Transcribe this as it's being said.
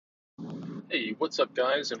Hey, what's up,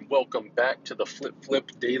 guys, and welcome back to the Flip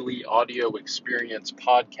Flip Daily Audio Experience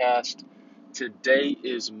podcast. Today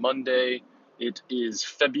is Monday. It is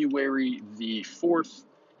February the 4th,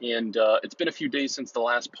 and it's been a few days since the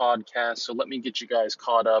last podcast, so let me get you guys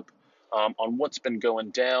caught up on what's been going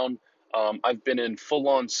down. I've been in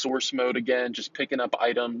full-on source mode again, just picking up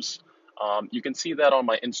items. You can see that on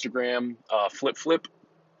my Instagram, Flip Flip,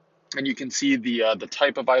 and you can see the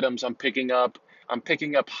type of items I'm picking up. I'm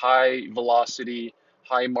picking up high velocity,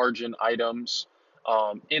 high margin items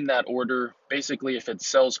in that order. Basically, if it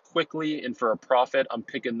sells quickly and for a profit, I'm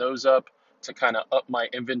picking those up to kind of up my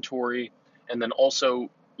inventory. And then also,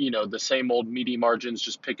 the same old meaty margins,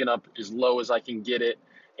 just picking up as low as I can get it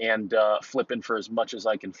and flipping for as much as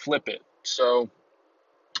I can flip it. So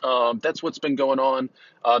that's what's been going on.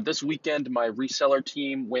 This weekend, my reseller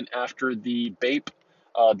team went after the BAPE,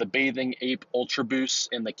 the Bathing Ape Ultra Boost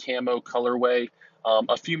in the camo colorway.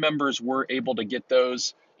 A few members were able to get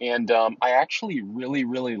those, and I actually really,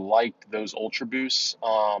 really liked those Ultra Boosts.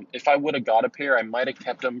 If I would have got a pair, I might have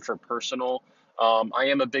kept them for personal. I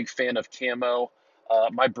am a big fan of camo.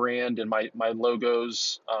 My brand and my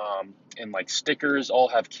logos and like stickers all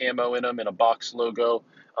have camo in them and a box logo.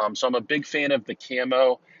 So I'm a big fan of the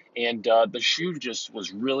camo. And the shoe just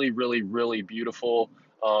was really, really, really beautiful.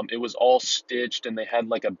 It was all stitched, and they had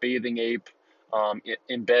like a bathing ape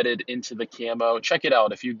embedded into the camo. Check it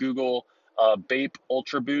out. If you Google Bape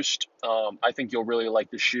Ultra Boost, I think you'll really like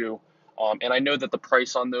the shoe. And I know that the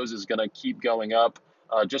price on those is going to keep going up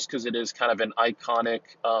just because it is kind of an iconic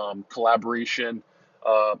collaboration.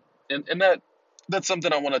 Uh, and that's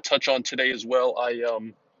something I want to touch on today as well.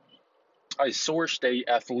 I sourced a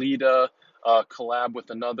Athleta collab with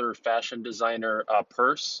another fashion designer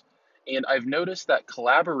purse, and I've noticed that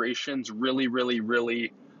collaborations really, really,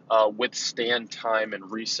 really withstand time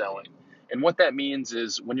and reselling. And what that means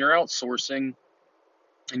is when you're outsourcing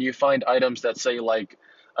and you find items that say like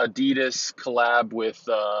Adidas collab with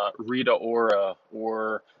Rita Ora,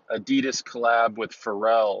 or Adidas collab with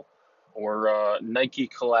Pharrell, or Nike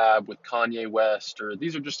collab with Kanye West, or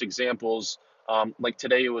these are just examples. Like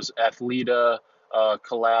today it was Athleta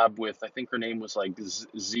collab with, I think her name was like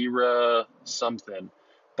Zira something.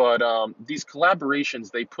 But these collaborations,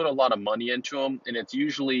 they put a lot of money into them, and it's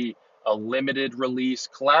usually a limited release.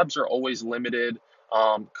 Collabs are always limited.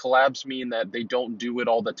 Collabs mean that they don't do it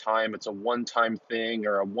all the time. It's a one-time thing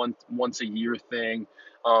or a once a year thing.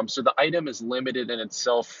 So the item is limited in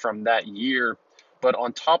itself from that year. But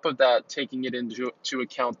on top of that, taking it into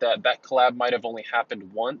account that that collab might have only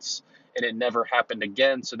happened once and it never happened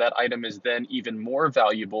again. So that item is then even more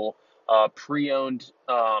valuable, pre-owned.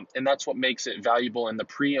 And that's what makes it valuable in the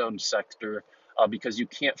pre-owned sector. Because you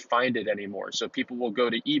can't find it anymore. So people will go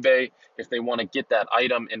to eBay if they want to get that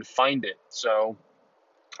item and find it. So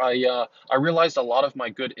I realized a lot of my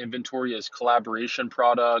good inventory is collaboration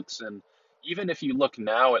products, and even if you look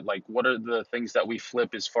now at like what are the things that we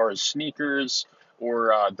flip as far as sneakers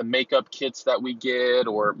or the makeup kits that we get,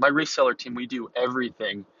 or my reseller team, we do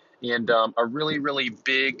everything. And a really, really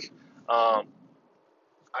big um,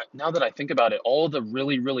 now that I think about it, all the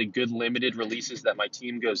really, really good limited releases that my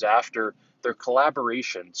team goes after, they're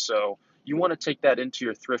collaborations. So you want to take that into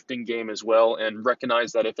your thrifting game as well and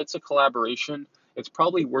recognize that if it's a collaboration, it's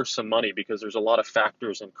probably worth some money because there's a lot of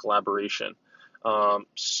factors in collaboration.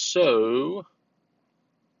 So,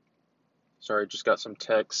 sorry, I just got some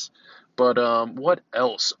texts. But what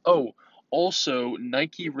else? Oh, also,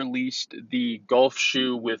 Nike released the golf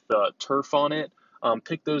shoe with turf on it.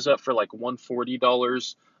 Picked those up for like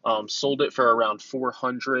 $140. Sold it for around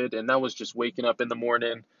 400, and that was just waking up in the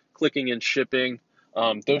morning, clicking and shipping.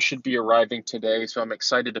 Those should be arriving today, so I'm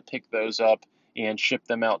excited to pick those up and ship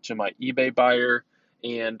them out to my eBay buyer.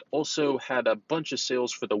 And also had a bunch of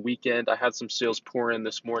sales for the weekend. I had some sales pour in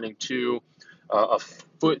this morning too. A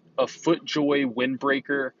FootJoy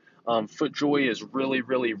windbreaker. FootJoy is really,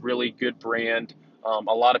 really, really good brand.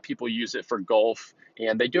 A lot of people use it for golf,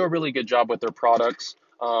 and they do a really good job with their products.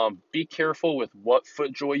 Be careful with what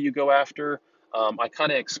FootJoy you go after. I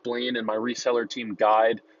kind of explain in my reseller team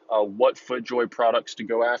guide what FootJoy products to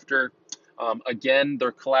go after. Again,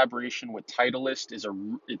 their collaboration with Titleist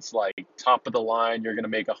it's like top of the line. You're gonna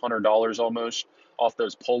make $100 almost off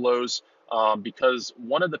those polos. Because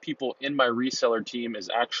one of the people in my reseller team is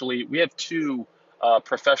actually, we have two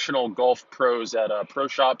professional golf pros at pro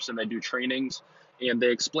shops, and they do trainings. And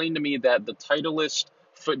they explained to me that the Titleist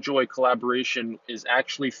FootJoy collaboration is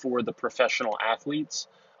actually for the professional athletes.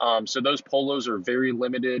 So those polos are very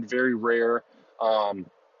limited, very rare,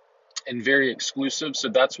 and very exclusive. So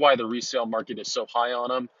that's why the resale market is so high on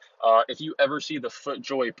them. If you ever see the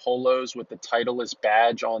FootJoy polos with the Titleist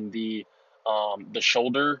badge on the the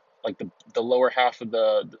shoulder, like the lower half of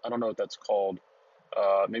the, I don't know what that's called,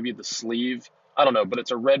 maybe the sleeve. I don't know, but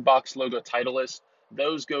it's a Redbox logo Titleist.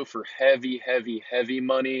 Those go for heavy, heavy, heavy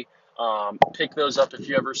money. Pick those up if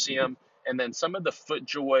you ever see them. And then some of the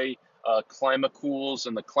FootJoy Climacools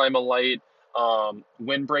and the Climalite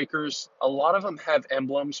windbreakers, a lot of them have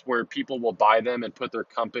emblems where people will buy them and put their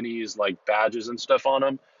companies like badges and stuff on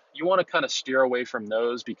them. You want to kind of steer away from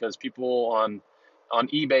those because people on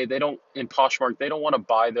eBay, they don't, in Poshmark, they don't want to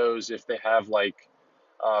buy those if they have like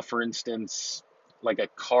for instance, like a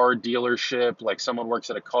car dealership, like someone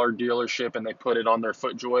works at a car dealership and they put it on their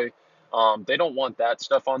FootJoy. They don't want that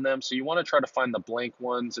stuff on them. So you want to try to find the blank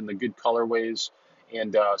ones and the good colorways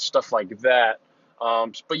and stuff like that.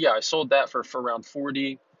 But yeah, I sold that for around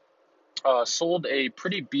 40. Sold a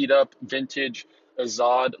pretty beat up vintage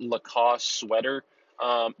Azad Lacoste sweater.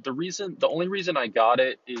 The only reason I got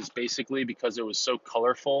it is basically because it was so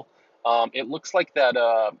colorful. It looks like that,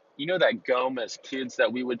 that gum as kids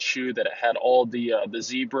that we would chew that it had all the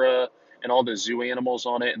zebra and all the zoo animals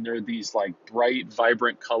on it, and they're these like bright,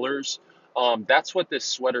 vibrant colors. That's what this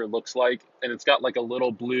sweater looks like, and it's got like a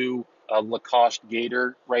little blue Lacoste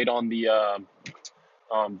gator right on the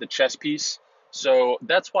chest piece. So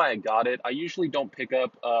that's why I got it. I usually don't pick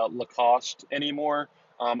up Lacoste anymore.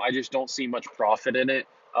 I just don't see much profit in it.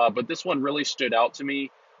 But this one really stood out to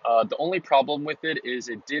me. The only problem with it is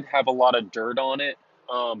it did have a lot of dirt on it.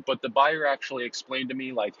 But the buyer actually explained to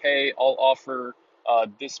me, like, hey, I'll offer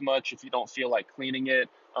this much if you don't feel like cleaning it.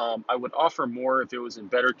 I would offer more if it was in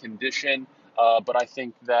better condition. But I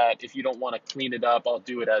think that if you don't want to clean it up, I'll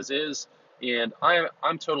do it as is. And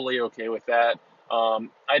I'm totally okay with that.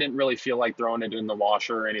 I didn't really feel like throwing it in the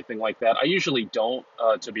washer or anything like that. I usually don't,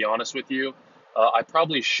 to be honest with you. I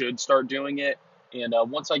probably should start doing it. And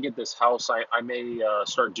once I get this house, I may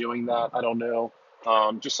start doing that. I don't know.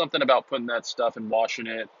 Just something about putting that stuff and washing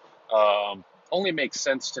it only makes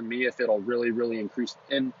sense to me if it'll really, really increase.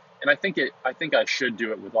 And I think I should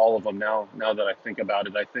do it with all of them now. Now that I think about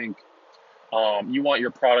it, I think you want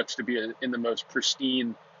your products to be in the most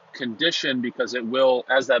pristine condition because it will,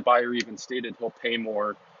 as that buyer even stated, he'll pay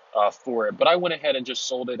more for it. But I went ahead and just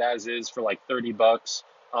sold it as is for like 30 bucks.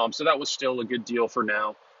 So that was still a good deal for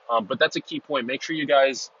now. But that's a key point. Make sure you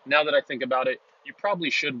guys, now that I think about it, you probably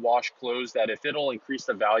should wash clothes that if it'll increase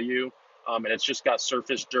the value and it's just got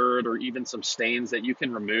surface dirt or even some stains that you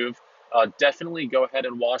can remove, definitely go ahead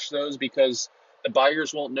and wash those because the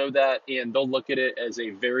buyers won't know that, and they'll look at it as a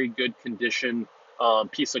very good condition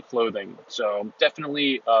piece of clothing. So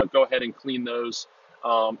definitely go ahead and clean those.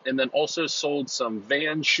 And then also sold some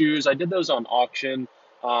Vans shoes. I did those on auction.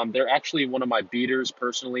 They're actually one of my beaters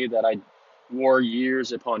personally that I wore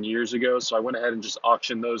years upon years ago. So I went ahead and just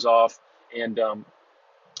auctioned those off. And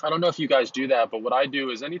I don't know if you guys do that, but what I do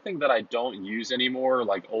is anything that I don't use anymore,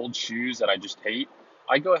 like old shoes that I just hate,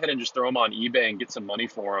 I go ahead and just throw them on eBay and get some money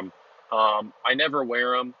for them. I never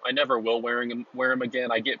wear them. I never will wear them again.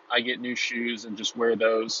 I get new shoes and just wear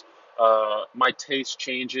those. My taste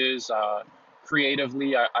changes.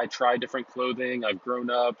 Creatively, I try different clothing. I've grown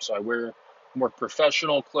up, so I wear more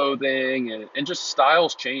professional clothing, and just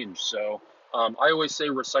styles change. So I always say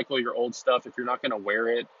recycle your old stuff. If you're not going to wear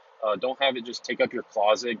it, don't have it just take up your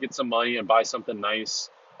closet. Get some money and buy something nice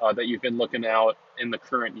that you've been looking out in the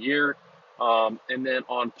current year. And then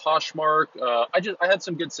on Poshmark, I had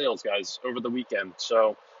some good sales, guys, over the weekend.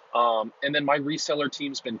 So, and then my reseller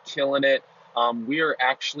team's been killing it. We are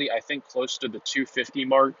actually, I think, close to the 250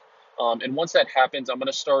 mark. And once that happens, I'm going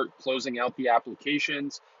to start closing out the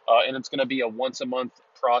applications, and it's going to be a once a month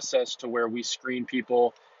process to where we screen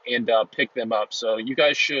people and pick them up. So you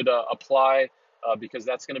guys should apply because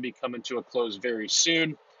that's going to be coming to a close very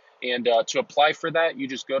soon. And to apply for that, you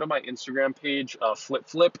just go to my Instagram page, Flip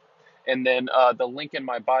Flip, and then the link in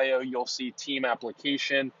my bio, you'll see team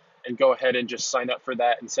application, and go ahead and just sign up for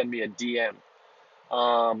that and send me a DM.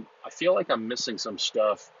 I feel like I'm missing some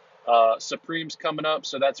stuff. Supreme's coming up,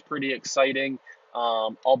 so that's pretty exciting.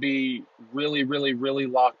 I'll be really, really, really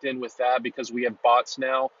locked in with that because we have bots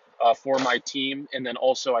now for my team. And then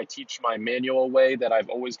also I teach my manual way that I've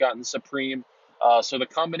always gotten Supreme. So the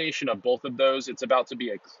combination of both of those, it's about to be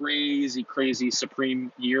a crazy, crazy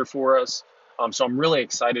Supreme year for us. So I'm really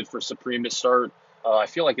excited for Supreme to start. I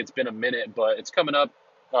feel like it's been a minute, but it's coming up.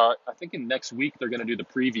 I think in next week they're going to do the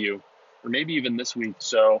preview, or maybe even this week.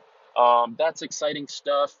 So that's exciting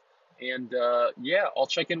stuff. And yeah, I'll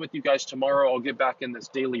check in with you guys tomorrow. I'll get back in this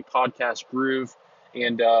daily podcast groove.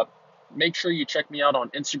 And make sure you check me out on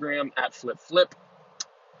Instagram at FlipFlip.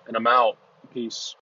 And I'm out. Peace.